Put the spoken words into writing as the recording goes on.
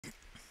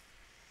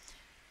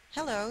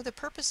Hello, the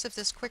purpose of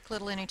this quick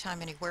little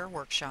Anytime Anywhere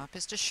workshop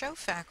is to show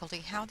faculty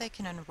how they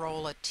can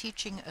enroll a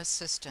teaching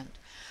assistant,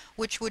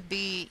 which would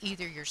be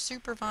either your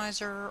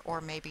supervisor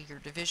or maybe your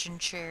division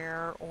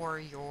chair or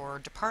your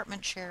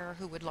department chair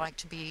who would like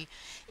to be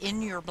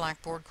in your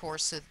Blackboard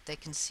course so that they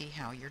can see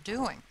how you're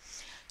doing.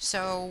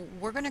 So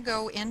we're going to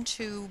go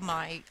into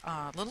my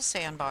little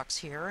sandbox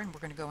here, and we're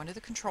going to go into the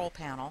control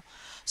panel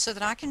so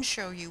that I can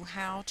show you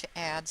how to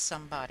add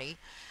somebody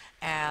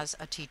as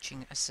a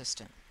teaching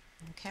assistant.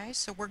 Okay,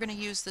 so we're going to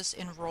use this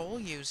enroll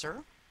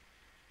user,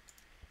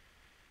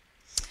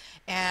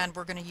 and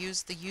we're going to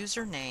use the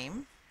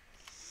username,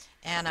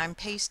 and I'm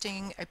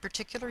pasting a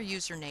particular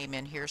username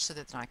in here so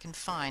that I can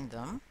find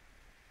them,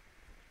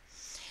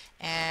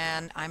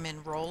 and I'm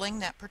enrolling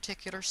that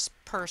particular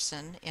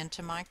person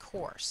into my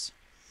course.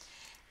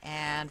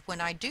 And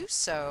when I do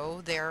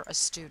so, they're a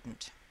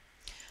student.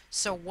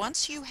 So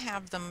once you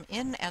have them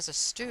in as a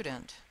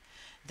student,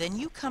 then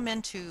you come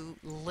into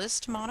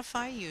List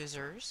Modify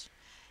Users,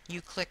 you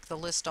click the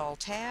List All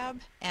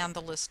tab and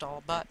the List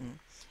All button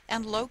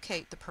and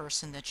locate the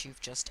person that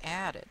you've just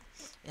added.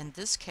 In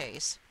this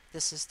case,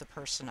 this is the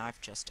person I've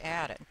just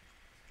added.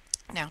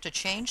 Now, to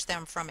change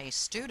them from a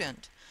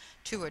student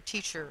to a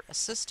teacher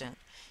assistant,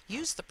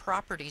 use the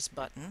Properties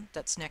button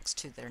that's next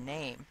to their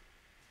name.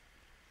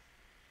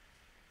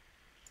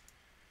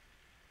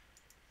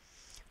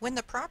 When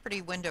the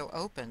property window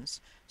opens,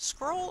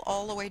 scroll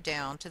all the way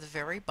down to the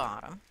very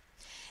bottom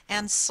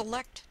and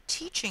select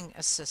Teaching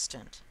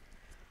Assistant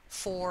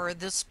for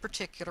this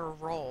particular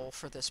role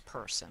for this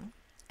person,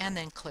 and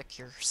then click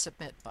your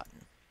Submit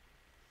button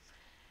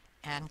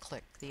and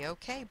click the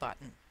OK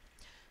button.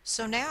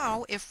 So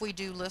now if we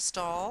do list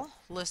all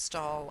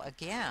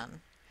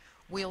again,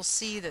 we'll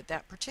see that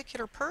that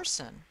particular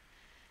person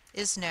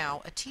is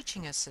now a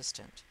teaching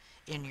assistant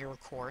in your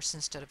course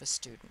instead of a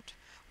student,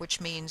 which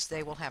means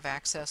they will have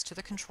access to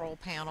the control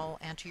panel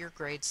and to your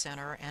grade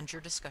center and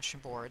your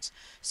discussion boards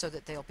so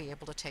that they'll be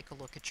able to take a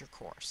look at your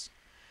course.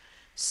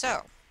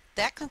 So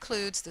that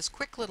concludes this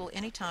quick little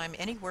Anytime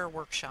Anywhere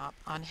workshop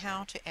on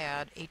how to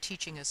add a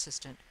teaching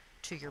assistant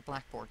to your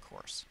Blackboard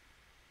course.